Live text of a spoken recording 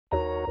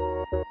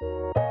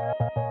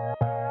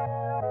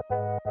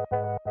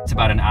It's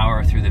about an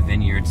hour through the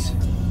vineyards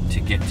to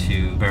get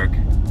to Berg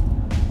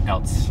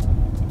Eltz,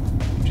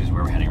 which is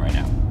where we're heading right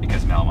now,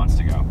 because Mel wants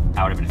to go.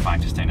 I would have been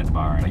fine just staying at the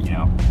bar, but you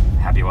know,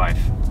 happy wife,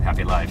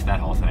 happy life, that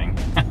whole thing.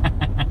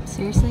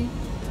 Seriously?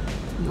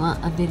 You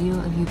want a video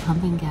of you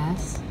pumping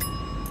gas?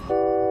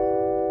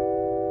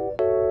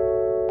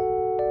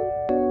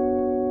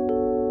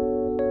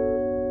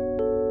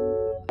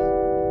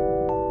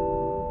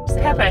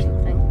 Pepe.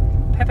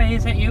 Pepe,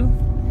 is that you?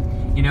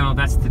 You know,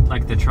 that's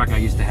like the truck I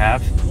used to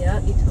have. Yeah,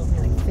 you told me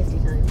like 50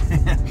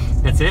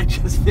 times. That's it?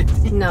 Just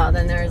 50? No,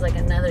 then there was like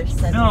another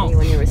 70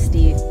 when you were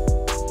Steve.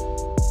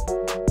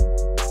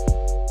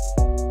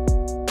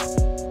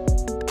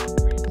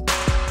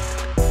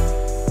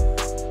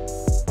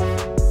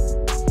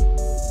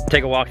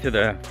 Take a walk through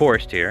the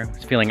forest here.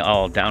 It's feeling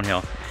all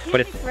downhill.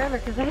 But it's forever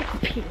because I have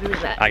to pee. What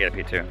is that? I gotta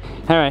pee too.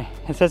 Alright,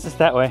 it says it's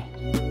that way.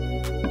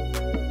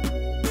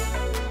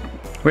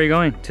 Where are you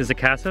going? To the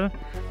castle?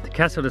 The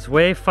castle is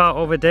way far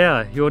over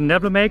there. You'll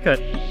never make it.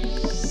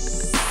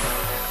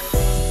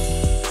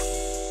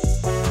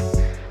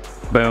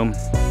 Boom.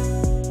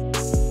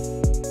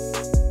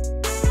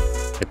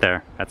 Right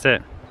there. That's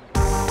it.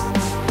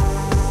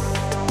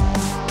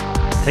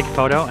 Take a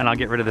photo and I'll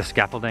get rid of the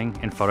scaffolding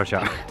in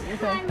Photoshop.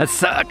 Okay. That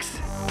sucks.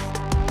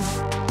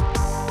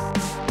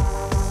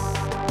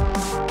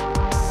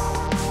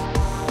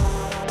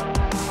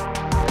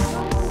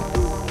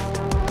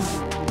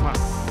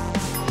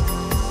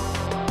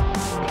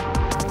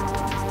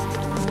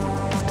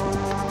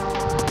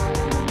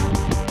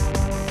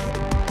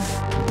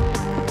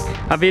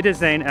 Auf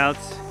Wiedersehen,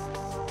 Eltz.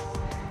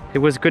 It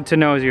was good to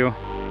know you.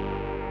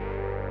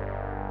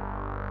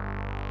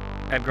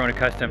 I've grown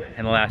accustomed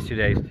in the last 2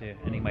 days to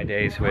ending my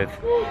days with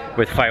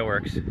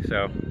fireworks.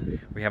 So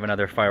we have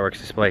another fireworks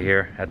display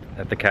here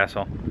at the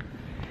castle.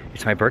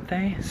 It's my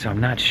birthday, so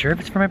I'm not sure if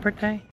it's for my birthday.